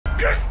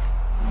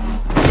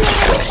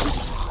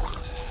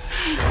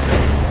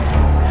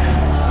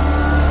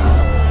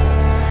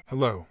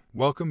Hello,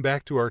 welcome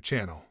back to our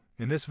channel.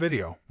 In this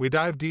video, we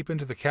dive deep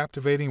into the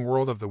captivating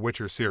world of the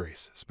Witcher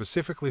series,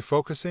 specifically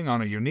focusing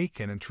on a unique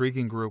and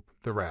intriguing group,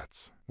 the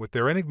Rats. With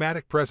their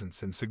enigmatic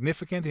presence and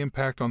significant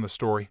impact on the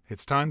story,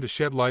 it's time to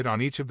shed light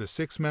on each of the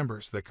 6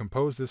 members that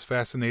compose this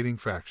fascinating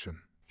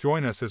faction.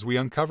 Join us as we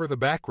uncover the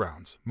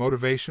backgrounds,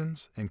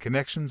 motivations, and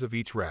connections of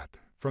each rat.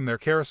 From their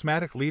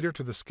charismatic leader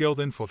to the skilled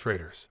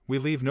infiltrators, we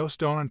leave no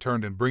stone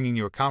unturned in bringing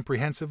you a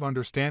comprehensive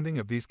understanding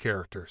of these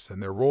characters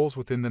and their roles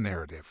within the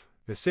narrative.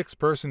 The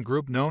 6-person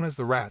group known as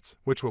the Rats,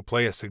 which will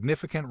play a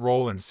significant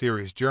role in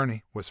Ciri's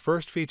journey, was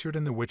first featured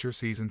in The Witcher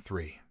Season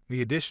 3.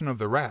 The addition of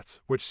the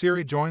Rats, which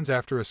Ciri joins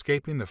after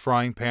escaping the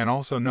frying pan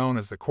also known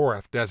as the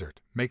Korath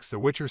Desert, makes The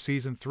Witcher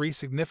Season 3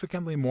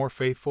 significantly more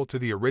faithful to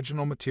the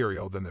original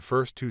material than the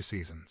first 2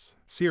 seasons.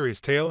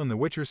 Ciri's tale in The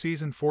Witcher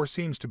Season 4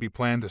 seems to be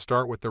planned to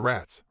start with the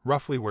Rats,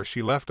 roughly where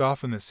she left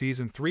off in the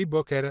Season 3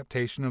 book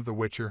adaptation of The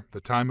Witcher, The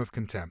Time of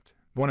Contempt.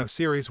 One of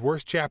Ciri's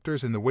worst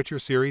chapters in the Witcher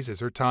series is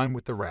her time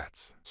with the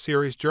Rats.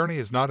 Ciri's journey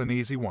is not an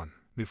easy one.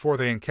 Before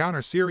they encounter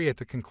Ciri at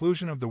the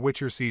conclusion of The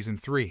Witcher Season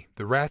 3,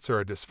 the Rats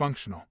are a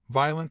dysfunctional,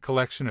 violent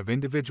collection of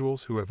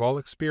individuals who have all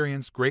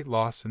experienced great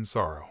loss and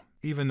sorrow.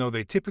 Even though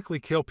they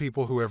typically kill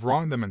people who have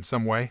wronged them in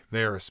some way,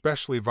 they are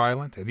especially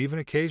violent and even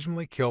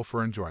occasionally kill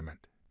for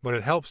enjoyment. But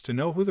it helps to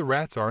know who the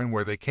Rats are and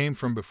where they came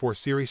from before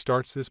Ciri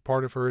starts this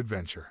part of her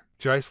adventure.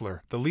 Geisler,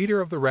 the leader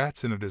of the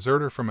Rats and a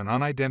deserter from an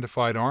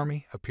unidentified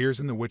army, appears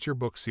in the Witcher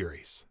book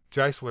series.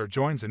 Geisler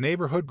joins a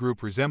neighborhood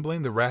group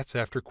resembling the Rats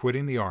after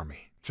quitting the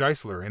army.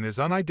 Geisler and his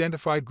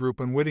unidentified group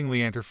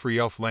unwittingly enter Free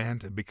Elf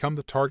land and become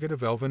the target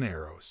of elven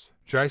arrows.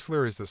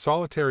 Geisler is the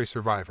solitary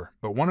survivor,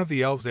 but one of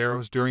the elves'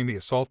 arrows during the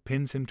assault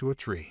pins him to a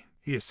tree.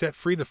 He is set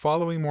free the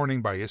following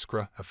morning by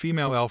Iskra, a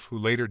female elf who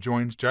later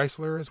joins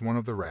Geisler as one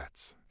of the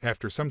Rats.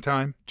 After some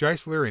time,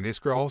 Geisler and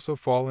Iskra also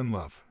fall in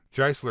love.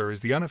 Geisler is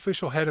the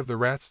unofficial head of the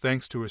Rats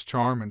thanks to his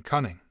charm and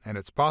cunning, and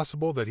it's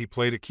possible that he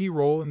played a key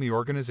role in the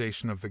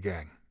organization of the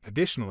gang.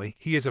 Additionally,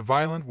 he is a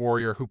violent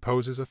warrior who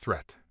poses a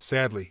threat.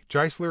 Sadly,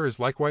 Geisler is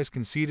likewise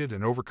conceited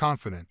and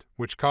overconfident,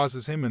 which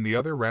causes him and the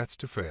other Rats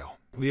to fail.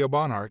 Leo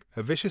Bonhart,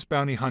 a vicious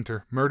bounty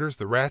hunter, murders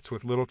the Rats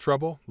with little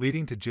trouble,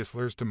 leading to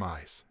Geisler's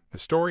demise. The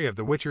story of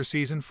The Witcher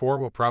Season 4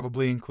 will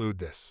probably include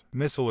this.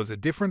 Missel is a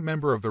different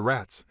member of the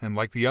Rats, and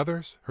like the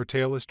others, her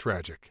tale is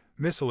tragic.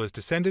 Missel is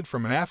descended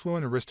from an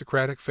affluent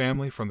aristocratic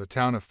family from the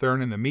town of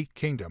Thurn in the Meat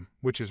Kingdom,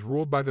 which is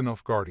ruled by the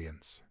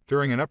Nilfgaardians.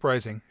 During an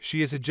uprising,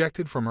 she is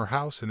ejected from her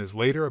house and is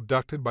later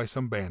abducted by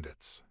some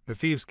bandits. The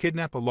thieves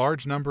kidnap a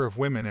large number of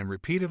women and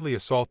repeatedly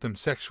assault them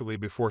sexually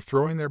before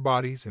throwing their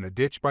bodies in a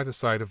ditch by the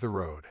side of the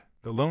road.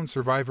 The lone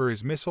survivor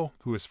is Missel,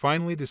 who is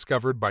finally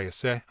discovered by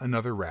Isse,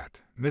 another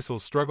rat.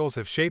 Missel's struggles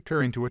have shaped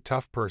her into a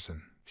tough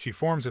person. She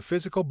forms a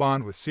physical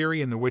bond with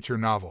Ciri in the Witcher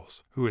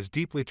novels, who is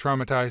deeply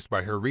traumatized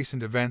by her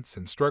recent events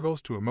and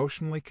struggles to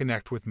emotionally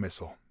connect with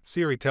Missel.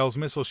 Ciri tells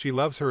Missel she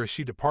loves her as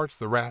she departs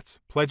the Rats,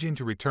 pledging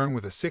to return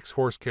with a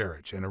 6-horse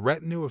carriage and a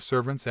retinue of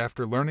servants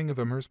after learning of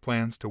Imher's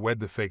plans to wed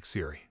the fake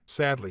Ciri.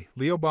 Sadly,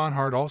 Leo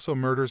Bonhart also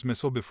murders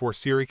Missel before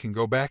Ciri can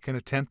go back and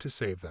attempt to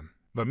save them.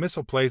 But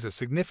Missel plays a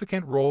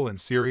significant role in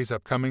Ciri's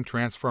upcoming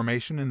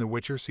transformation in The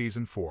Witcher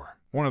Season 4.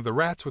 One of the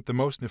Rats with the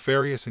most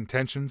nefarious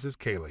intentions is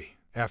Kaylee.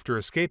 After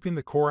escaping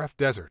the Korath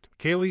Desert,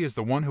 Kaylee is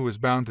the one who is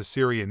bound to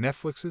Ciri in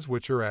Netflix's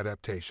Witcher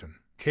adaptation.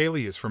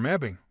 Kaylee is from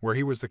Ebbing, where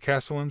he was the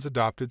Castellan's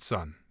adopted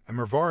son.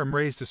 Emervar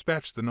Imre's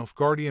dispatched the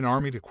Nilfgaardian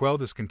army to quell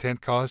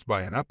discontent caused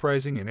by an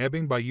uprising in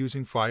Ebbing by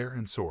using fire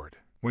and sword.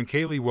 When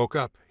Kaylee woke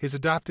up, his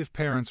adoptive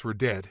parents were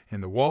dead,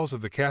 and the walls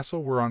of the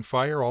castle were on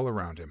fire all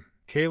around him.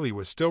 Kaylee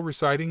was still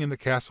residing in the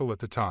castle at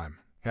the time.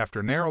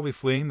 After narrowly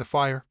fleeing the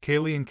fire,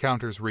 Kaylee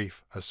encounters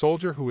Reef, a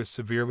soldier who is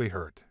severely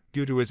hurt.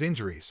 Due to his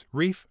injuries,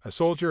 Reef, a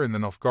soldier in the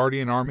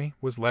Nilfgaardian army,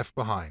 was left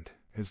behind.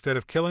 Instead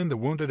of killing the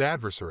wounded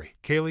adversary,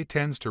 Kaylee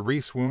tends to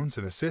Reef's wounds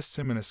and assists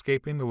him in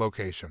escaping the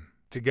location.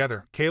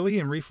 Together, Kaylee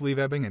and Reef leave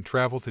Ebbing and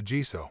travel to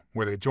Jiso,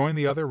 where they join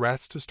the other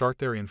Rats to start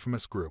their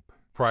infamous group.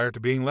 Prior to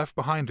being left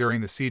behind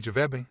during the siege of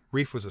Ebbing,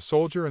 Reef was a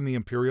soldier in the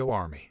Imperial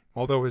Army.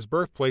 Although his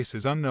birthplace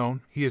is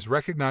unknown, he is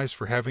recognized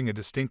for having a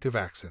distinctive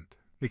accent.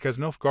 Because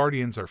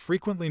Nilfgaardians are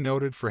frequently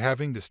noted for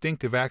having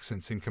distinctive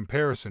accents in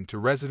comparison to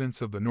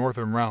residents of the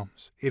Northern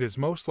Realms, it is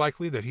most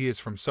likely that he is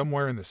from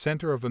somewhere in the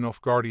center of the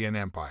Nilfgaardian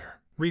Empire.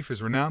 Reef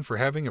is renowned for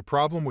having a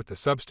problem with the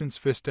substance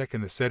Fistek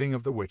in the setting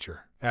of The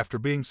Witcher. After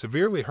being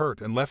severely hurt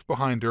and left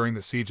behind during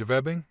the siege of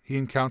Ebbing, he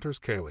encounters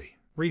Kaylee.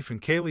 Reef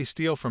and Kaylee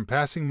steal from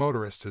passing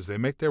motorists as they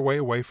make their way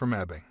away from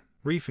Ebbing.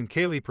 Reef and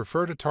Kaylee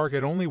prefer to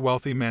target only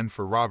wealthy men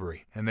for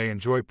robbery, and they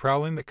enjoy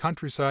prowling the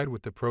countryside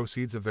with the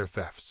proceeds of their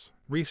thefts.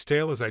 Reef's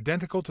tale is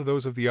identical to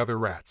those of the other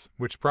Rats,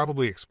 which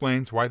probably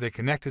explains why they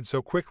connected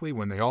so quickly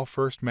when they all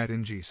first met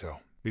in Jiso.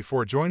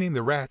 Before joining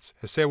the Rats,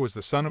 Isse was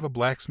the son of a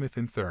blacksmith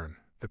in Thurn.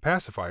 The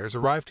pacifiers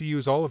arrived to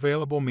use all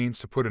available means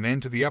to put an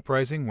end to the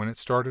uprising when it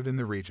started in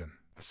the region.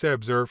 Isse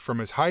observed from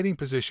his hiding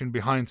position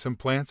behind some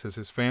plants as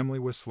his family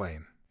was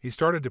slain. He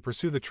started to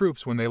pursue the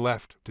troops when they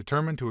left,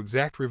 determined to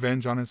exact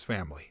revenge on his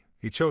family.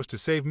 He chose to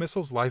save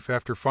Missel's life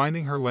after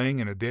finding her laying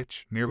in a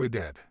ditch, nearly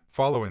dead.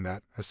 Following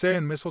that, Ase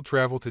and Missel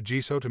travel to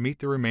Jiso to meet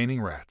the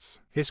remaining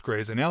rats. Iskra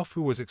is an elf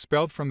who was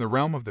expelled from the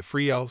realm of the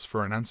free elves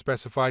for an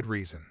unspecified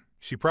reason.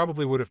 She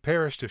probably would have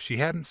perished if she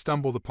hadn't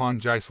stumbled upon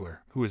Gisler,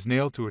 who is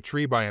nailed to a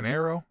tree by an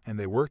arrow, and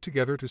they work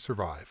together to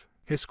survive.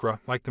 Iskra,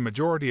 like the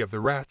majority of the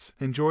rats,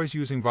 enjoys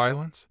using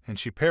violence, and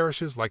she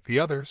perishes like the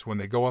others when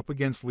they go up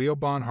against Leo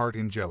Bonhart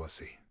in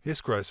jealousy.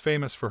 Iskra is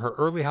famous for her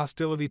early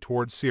hostility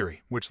towards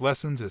Ciri, which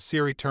lessens as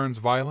Ciri turns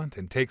violent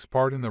and takes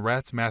part in the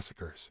rats'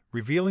 massacres,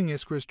 revealing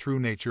Iskra's true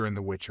nature in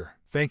The Witcher.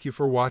 Thank you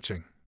for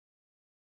watching.